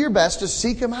 Do your best to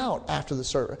seek him out after the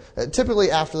service.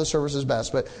 Typically after the service is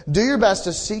best, but do your best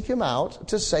to seek him out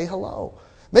to say hello.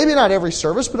 Maybe not every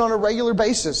service, but on a regular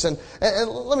basis. And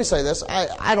let me say this.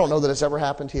 I don't know that it's ever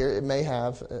happened here. It may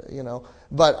have,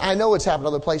 But I know it's happened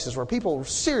other places where people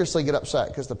seriously get upset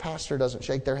because the pastor doesn't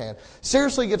shake their hand.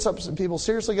 People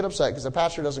seriously get upset because the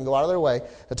pastor doesn't go out of their way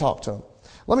to talk to them.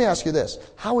 Let me ask you this.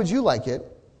 How would you like it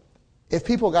if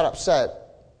people got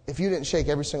upset if you didn't shake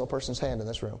every single person's hand in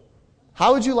this room?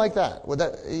 How would you like that? Would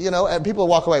that, and people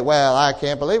would walk away, well, I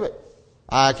can't believe it.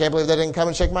 I can't believe they didn't come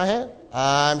and shake my hand.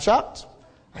 I'm shocked.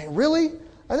 I mean, really?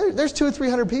 There's 200 or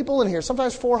 300 people in here,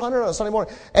 sometimes 400 on a Sunday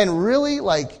morning. And really,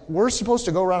 we're supposed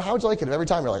to go around. How would you like it if every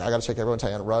time you're like, I got to shake everyone's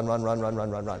hand,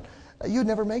 run. You'd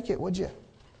never make it, would you?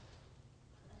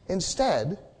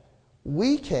 Instead,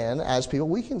 we can, as people,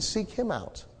 we can seek him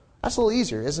out. That's a little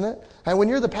easier, isn't it? And when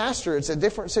you're the pastor, it's a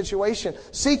different situation.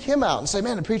 Seek him out and say,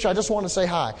 man, preacher, I just want to say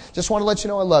hi. Just want to let you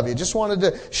know I love you. Just wanted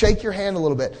to shake your hand a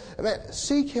little bit. Man,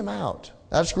 seek him out.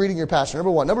 That's greeting your pastor.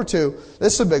 Number 1. Number 2,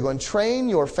 this is a big one. Train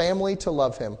your family to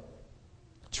love him.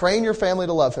 Train your family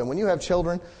to love him. When you have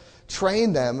children,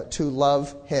 train them to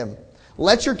love him.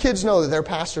 Let your kids know that their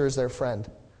pastor is their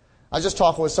friend. I was just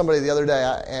talking with somebody the other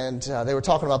day, and they were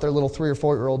talking about their little 3 or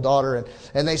 4-year-old daughter,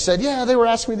 and they said, they were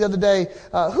asking me the other day,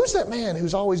 who's that man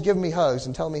who's always giving me hugs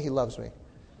and telling me he loves me?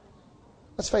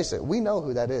 Let's face it, we know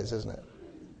who that is, isn't it?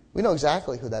 We know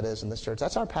exactly who that is in this church.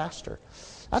 That's our pastor.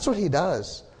 That's what he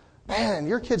does. Man,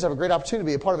 your kids have a great opportunity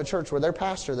to be a part of a church where their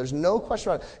pastor, there's no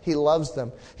question about it, he loves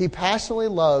them. He passionately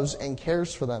loves and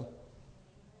cares for them.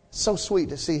 It's so sweet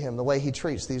to see him, the way he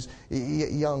treats these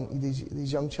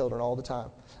young children all the time.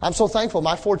 I'm so thankful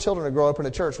my 4 children to grow up in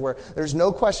a church where there's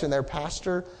no question their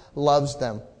pastor loves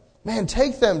them. Man,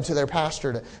 take them to their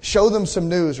pastor to show them some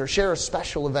news or share a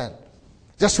special event.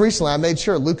 Just recently, I made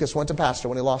sure Lucas went to pastor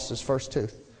when he lost his first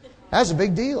tooth. That was a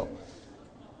big deal.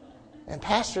 And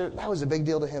pastor, that was a big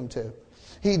deal to him too.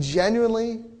 He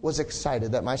genuinely was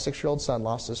excited that my 6-year-old son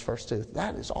lost his first tooth.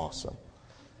 That is awesome.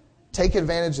 Take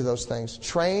advantage of those things.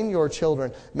 Train your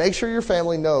children. Make sure your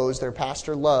family knows their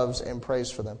pastor loves and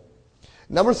prays for them.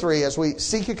 Number 3, as we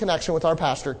seek a connection with our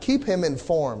pastor, keep him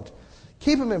informed.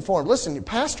 Keep him informed. Listen, your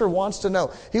pastor wants to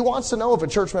know. He wants to know if a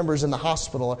church member is in the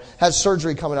hospital or has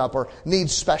surgery coming up or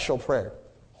needs special prayer.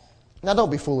 Now,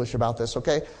 don't be foolish about this,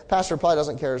 okay? Pastor probably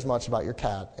doesn't care as much about your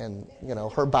cat and,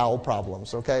 her bowel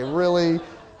problems, okay? Really,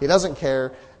 he doesn't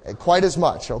care quite as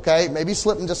much, okay? Maybe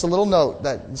slip him just a little note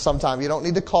that sometime you don't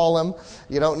need to call him.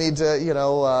 You don't need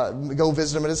to, go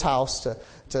visit him at his house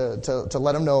to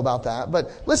let him know about that.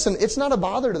 But listen, it's not a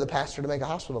bother to the pastor to make a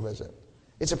hospital visit.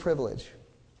 It's a privilege.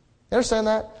 You understand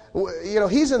that?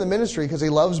 He's in the ministry because he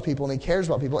loves people and he cares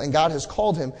about people and God has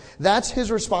called him. That's his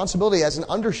responsibility as an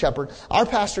under-shepherd. Our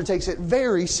pastor takes it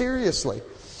very seriously.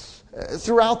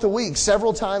 Throughout the week,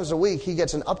 several times a week, he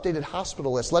gets an updated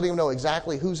hospital list, letting him know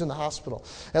exactly who's in the hospital,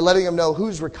 and letting him know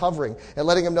who's recovering, and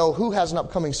letting him know who has an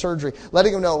upcoming surgery,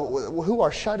 letting him know who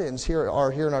our shut-ins are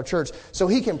here in our church, so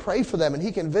he can pray for them, and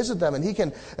he can visit them, and he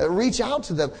can reach out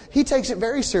to them. He takes it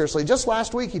very seriously. Just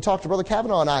last week, he talked to Brother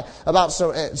Kavanaugh and I about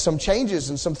some changes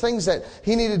and some things that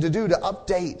he needed to do to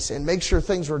update and make sure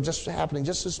things were just happening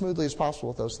just as smoothly as possible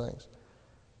with those things.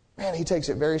 Man, he takes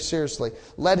it very seriously.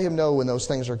 Let him know when those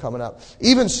things are coming up.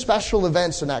 Even special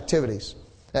events and activities.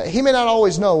 He may not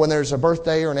always know when there's a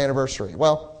birthday or an anniversary.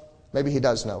 Well, maybe he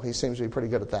does know. He seems to be pretty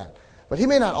good at that. But he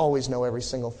may not always know every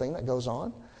single thing that goes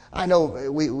on. I know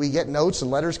we get notes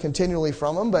and letters continually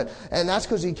from him, and that's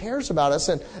because he cares about us.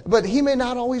 But he may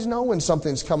not always know when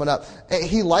something's coming up.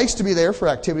 He likes to be there for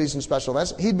activities and special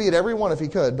events. He'd be at every one if he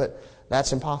could, but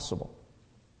that's impossible.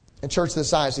 In church this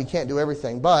size, he can't do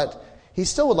everything, but he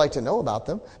still would like to know about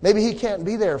them. Maybe he can't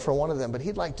be there for one of them, but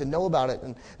he'd like to know about it,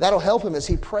 and that'll help him as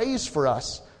he prays for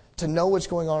us to know what's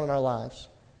going on in our lives.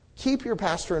 Keep your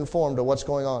pastor informed of what's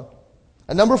going on.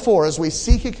 And number 4, as we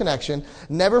seek a connection,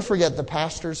 never forget the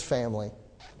pastor's family,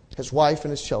 his wife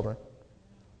and his children.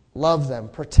 Love them,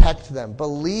 protect them,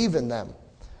 believe in them.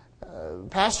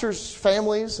 Pastors'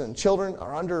 families and children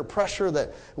are under pressure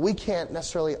that we can't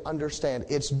necessarily understand.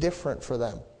 It's different for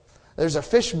them. There's a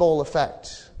fishbowl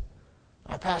effect.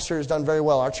 Our pastor has done very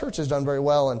well. Our church has done very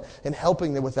well in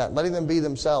helping them with that, letting them be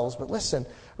themselves. But listen,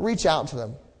 reach out to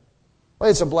them. Well,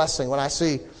 it's a blessing when I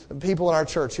see people in our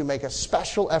church who make a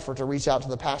special effort to reach out to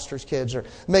the pastor's kids or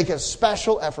make a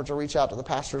special effort to reach out to the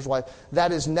pastor's wife.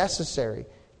 That is necessary.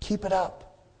 Keep it up.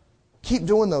 Keep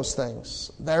doing those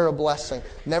things. They're a blessing.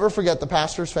 Never forget the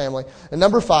pastor's family. And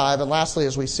number 5, and lastly,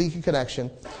 as we seek a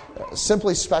connection,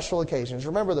 simply special occasions.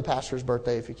 Remember the pastor's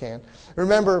birthday if you can.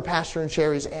 Remember Pastor and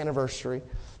Sherry's anniversary.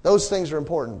 Those things are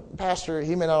important. Pastor,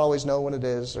 he may not always know when it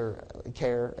is or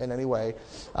care in any way.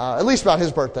 At least about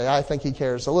his birthday. I think he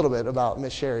cares a little bit about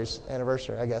Miss Sherry's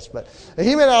anniversary, I guess. But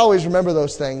he may not always remember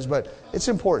those things, but it's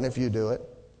important if you do it.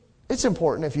 It's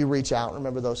important if you reach out and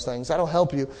remember those things. That'll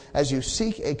help you as you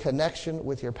seek a connection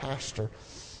with your pastor.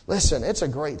 Listen, it's a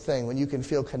great thing when you can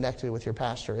feel connected with your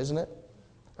pastor, isn't it?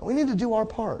 And we need to do our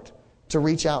part to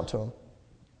reach out to him.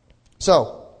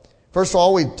 So, first of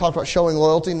all, we talked about showing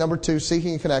loyalty. Number 2,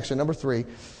 seeking a connection. Number 3,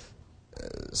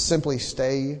 simply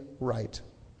stay right.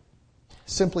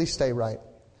 Simply stay right.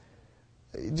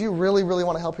 Do you really, really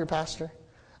want to help your pastor?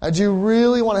 Do you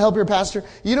really want to help your pastor?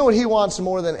 You know what he wants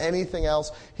more than anything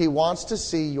else? He wants to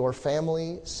see your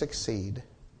family succeed.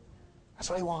 That's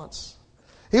what he wants.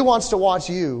 He wants to watch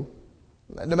you,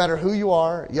 no matter who you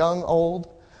are, young,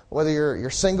 old, whether you're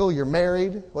single, you're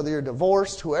married, whether you're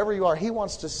divorced, whoever you are, he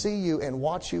wants to see you and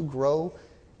watch you grow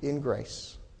in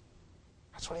grace.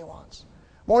 That's what he wants.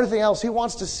 More than anything else, he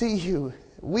wants to see you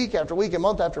week after week and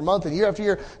month after month and year after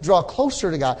year draw closer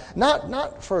to God,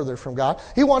 not further from God.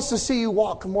 He wants to see you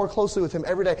walk more closely with him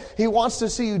every day. He wants to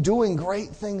see you doing great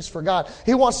things for God.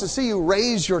 He wants to see you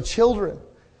raise your children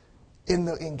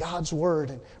in God's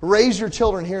Word and raise your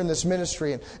children here in this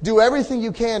ministry and do everything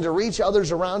you can to reach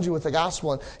others around you with the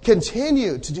gospel and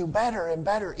continue to do better and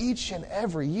better each and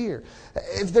every year.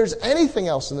 If there's anything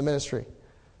else in the ministry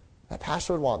that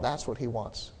pastor would want, that's what he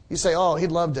wants. You say, oh,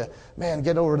 he'd love to,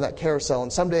 get over to that carousel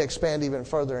and someday expand even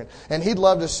further. And he'd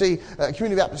love to see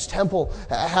Community Baptist Temple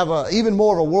have even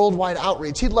more of a worldwide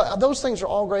outreach. Those things are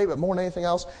all great, but more than anything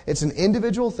else, it's an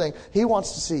individual thing. He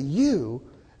wants to see you,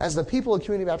 as the people of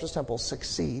Community Baptist Temple,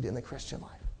 succeed in the Christian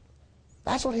life.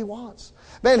 That's what he wants.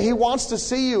 Man, he wants to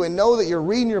see you and know that you're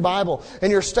reading your Bible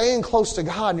and you're staying close to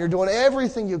God and you're doing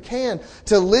everything you can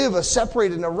to live a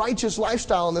separated and a righteous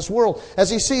lifestyle in this world as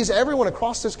he sees everyone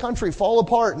across this country fall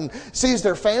apart and sees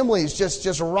their families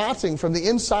just rotting from the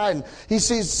inside. And he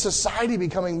sees society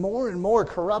becoming more and more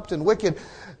corrupt and wicked.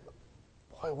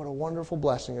 Boy, what a wonderful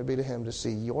blessing it would be to him to see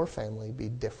your family be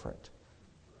different.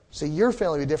 See your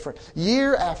family be different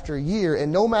year after year,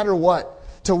 and no matter what,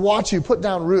 to watch you put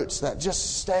down roots that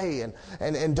just stay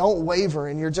and don't waver,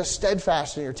 and you're just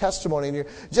steadfast in your testimony, and you're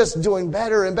just doing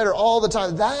better and better all the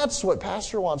time. That's what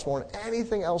pastor wants more than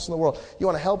anything else in the world. You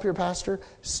want to help your pastor?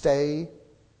 Stay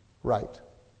right.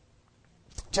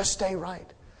 Just stay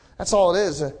right. That's all it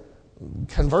is.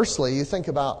 Conversely, you think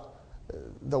about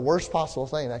the worst possible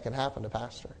thing that can happen to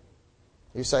pastor.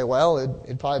 You say, well,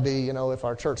 it'd probably be, if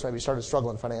our church maybe started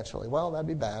struggling financially. Well, that'd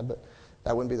be bad, but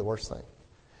that wouldn't be the worst thing.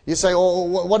 You say, well,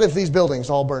 what if these buildings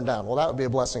all burned down? Well, that would be a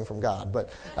blessing from God, but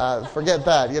forget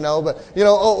that, But,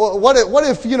 what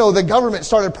if, the government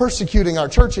started persecuting our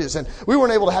churches and we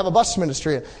weren't able to have a bus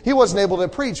ministry and he wasn't able to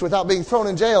preach without being thrown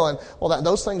in jail? And, well,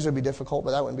 those things would be difficult,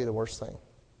 but that wouldn't be the worst thing.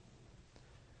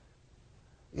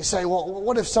 You say, well,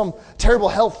 what if some terrible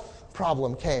health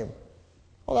problem came?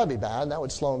 Well, that'd be bad. That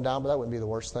would slow him down, but that wouldn't be the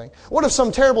worst thing. What if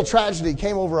some terrible tragedy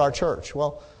came over our church?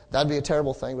 Well, that'd be a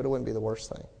terrible thing, but it wouldn't be the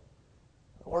worst thing.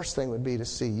 The worst thing would be to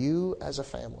see you as a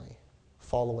family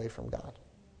fall away from God.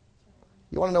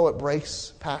 You want to know what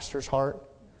breaks pastor's heart?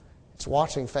 It's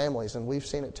watching families, and we've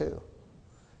seen it too,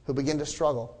 who begin to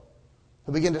struggle,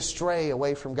 who begin to stray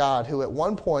away from God, who at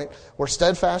one point were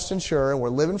steadfast and sure and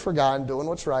were living for God and doing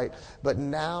what's right, but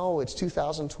now it's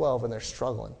 2012 and they're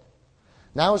struggling.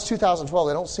 Now it's 2012.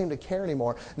 They don't seem to care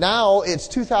anymore. Now it's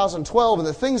 2012, and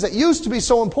the things that used to be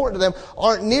so important to them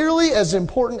aren't nearly as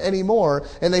important anymore,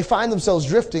 and they find themselves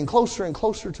drifting closer and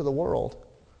closer to the world.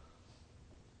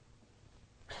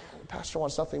 The pastor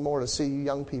wants nothing more to see you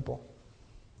young people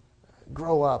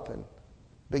grow up and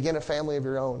begin a family of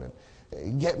your own and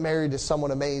Get married to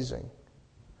someone amazing,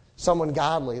 someone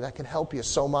godly that can help you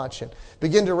so much, and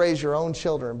begin to raise your own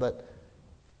children. But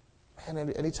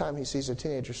man, anytime he sees a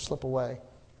teenager slip away,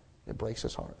 it breaks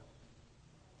his heart.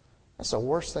 That's the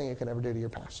worst thing you can ever do to your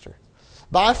pastor.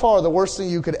 By far, the worst thing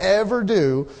you could ever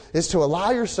do is to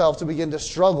allow yourself to begin to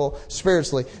struggle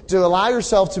spiritually, to allow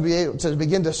yourself to be able to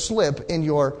begin to slip in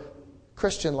your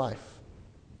Christian life.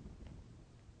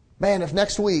 Man, if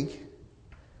next week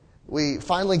we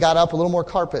finally got up a little more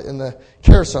carpet in the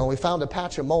carousel and we found a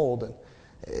patch of mold, and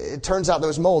it turns out there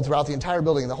was mold throughout the entire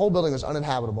building, and the whole building was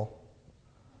uninhabitable.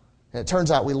 And it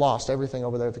turns out we lost everything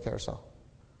over there at the carousel.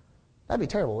 That'd be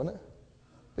terrible, wouldn't it?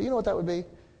 But you know what that would be?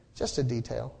 Just a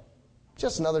detail.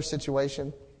 Just another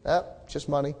situation. Just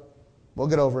money. We'll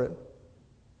get over it.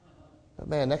 But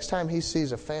man, next time he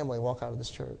sees a family walk out of this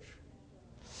church,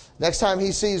 next time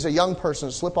he sees a young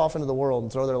person slip off into the world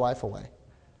and throw their life away,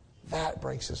 that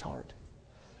breaks his heart.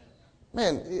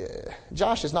 Man,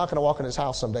 Josh is not going to walk in his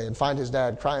house someday and find his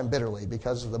dad crying bitterly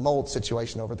because of the mold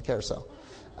situation over at the carousel.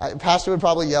 Pastor would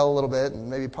probably yell a little bit and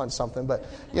maybe punch something, but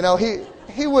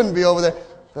he wouldn't be over there.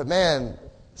 But man,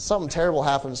 something terrible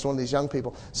happens to one of these young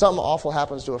people. Something awful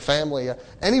happens to a family.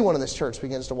 Anyone in this church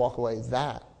begins to walk away.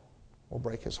 That will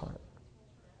break his heart.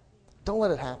 Don't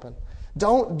let it happen.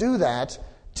 Don't do that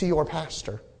to your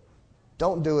pastor.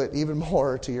 Don't do it even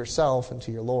more to yourself and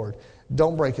to your Lord.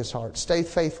 Don't break his heart. Stay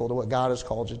faithful to what God has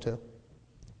called you to.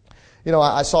 You know,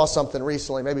 I saw something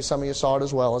recently. Maybe some of you saw it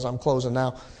as well as I'm closing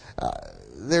now.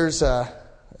 There's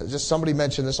just somebody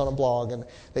mentioned this on a blog, and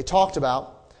they talked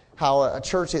about how a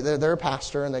church, they're a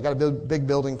pastor, and they got a big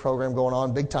building program going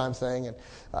on, big time thing. And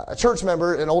a church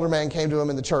member, an older man, came to him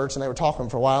in the church, and they were talking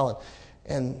for a while.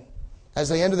 And as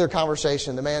they ended their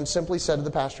conversation, the man simply said to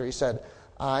the pastor, he said,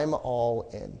 "I'm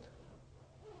all in.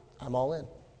 I'm all in."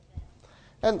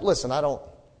 And listen, I don't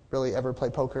really ever play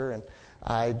poker, and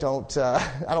I don't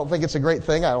think it's a great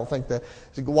thing. I don't think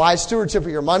it's a wise stewardship of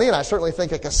your money, and I certainly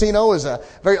think a casino is a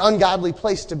very ungodly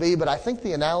place to be. But I think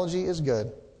the analogy is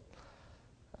good.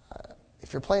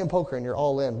 If you're playing poker and you're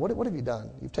all in, what have you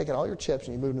done? You've taken all your chips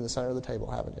and you moved to the center of the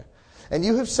table, haven't you? And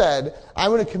you have said,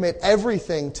 "I'm going to commit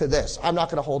everything to this. I'm not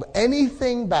going to hold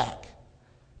anything back.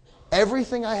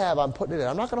 Everything I have, I'm putting it in.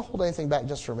 I'm not going to hold anything back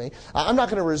just for me. I'm not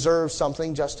going to reserve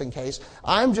something just in case.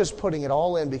 I'm just putting it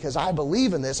all in because I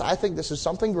believe in this. I think this is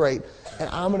something great, and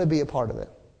I'm going to be a part of it."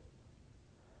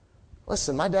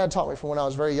 Listen, my dad taught me from when I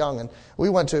was very young, and we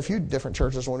went to a few different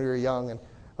churches when we were young,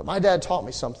 but my dad taught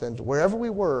me something, wherever we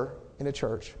were in a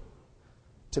church,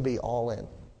 to be all in.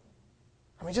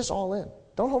 I mean, just all in.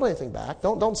 Don't hold anything back.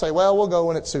 Don't say, "Well, we'll go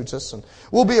when it suits us, and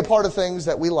we'll be a part of things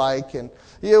that we like, and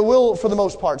we'll, for the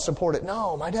most part, support it."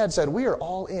 No, my dad said, we are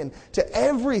all in to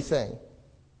everything.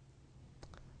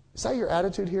 Is that your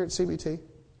attitude here at CBT?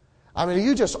 I mean, are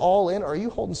you just all in, or are you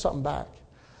holding something back?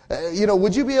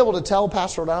 Would you be able to tell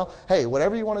Pastor O'Donnell, "Hey,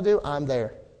 whatever you want to do, I'm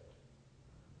there.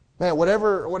 Man,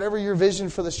 whatever your vision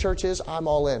for this church is, I'm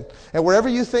all in. And wherever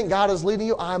you think God is leading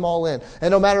you, I'm all in.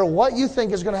 And no matter what you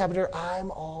think is going to happen here, I'm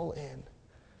all in."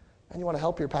 And you want to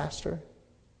help your pastor?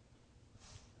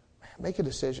 Man, make a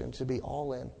decision to be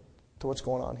all in to what's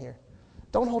going on here.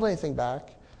 Don't hold anything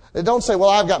back. Don't say, "Well,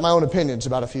 I've got my own opinions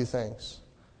about a few things."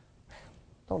 Man,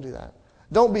 don't do that.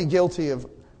 Don't be guilty of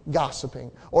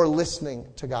gossiping or listening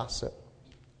to gossip.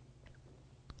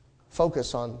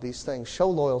 Focus on these things. Show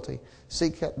loyalty.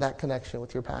 Seek that connection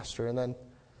with your pastor, and then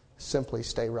simply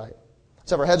stay right.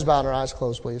 Let's have our heads bowed and our eyes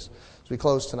closed, please, as we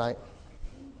close tonight.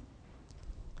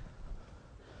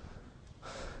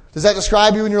 Does that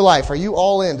describe you in your life? Are you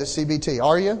all in to CBT?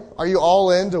 Are you? Are you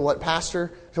all in to what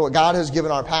God has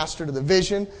given our pastor, to the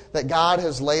vision that God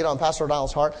has laid on Pastor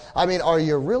O'Donnell's heart? I mean, are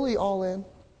you really all in?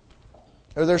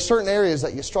 Are there certain areas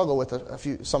that you struggle with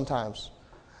sometimes?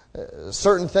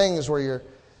 Certain things where you're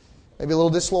maybe a little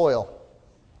disloyal.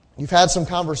 You've had some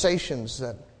conversations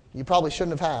that you probably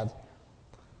shouldn't have had.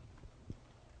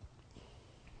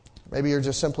 Maybe you're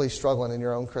just simply struggling in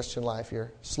your own Christian life.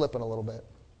 You're slipping a little bit.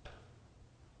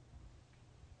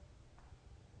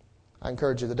 I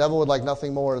encourage you, the devil would like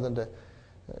nothing more than to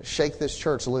shake this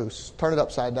church loose, turn it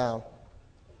upside down.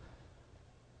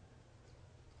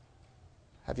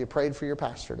 Have you prayed for your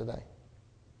pastor today?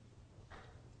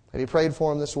 Have you prayed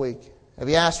for him this week? Have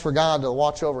you asked for God to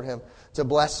watch over him, to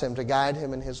bless him, to guide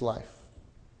him in his life?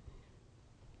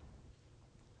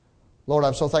 Lord,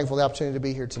 I'm so thankful for the opportunity to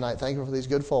be here tonight. Thank you for these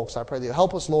good folks. I pray that you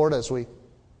help us, Lord, as we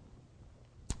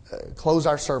close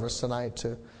our service tonight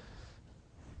to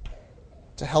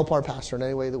help our pastor in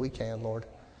any way that we can, Lord.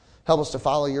 Help us to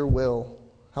follow your will.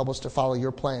 Help us to follow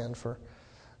your plan for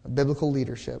biblical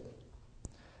leadership.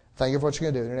 Thank you for what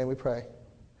you're going to do. In your name we pray.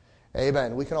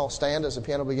 Amen. We can all stand as the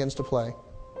piano begins to play.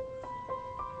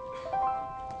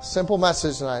 Simple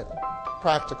message tonight.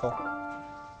 Practical.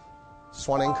 Just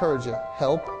want to encourage you.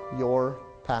 Help your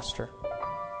pastor.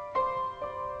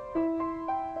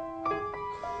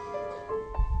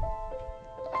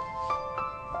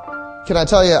 Can I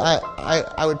tell you,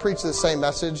 I would preach the same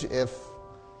message if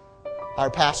our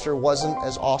pastor wasn't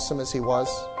as awesome as he was.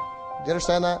 Do you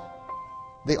understand that?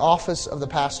 The office of the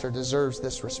pastor deserves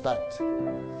this respect.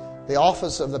 The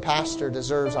office of the pastor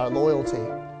deserves our loyalty,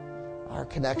 our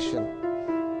connection.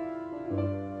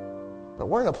 But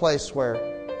we're in a place where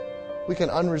we can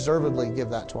unreservedly give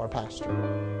that to our pastor.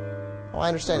 Oh, I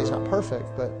understand he's not perfect,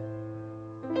 but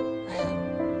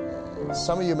man,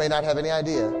 some of you may not have any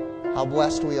idea how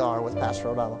blessed we are with Pastor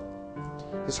O'Donnell.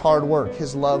 His hard work,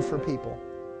 his love for people.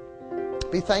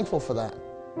 Be thankful for that.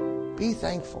 Be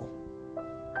thankful.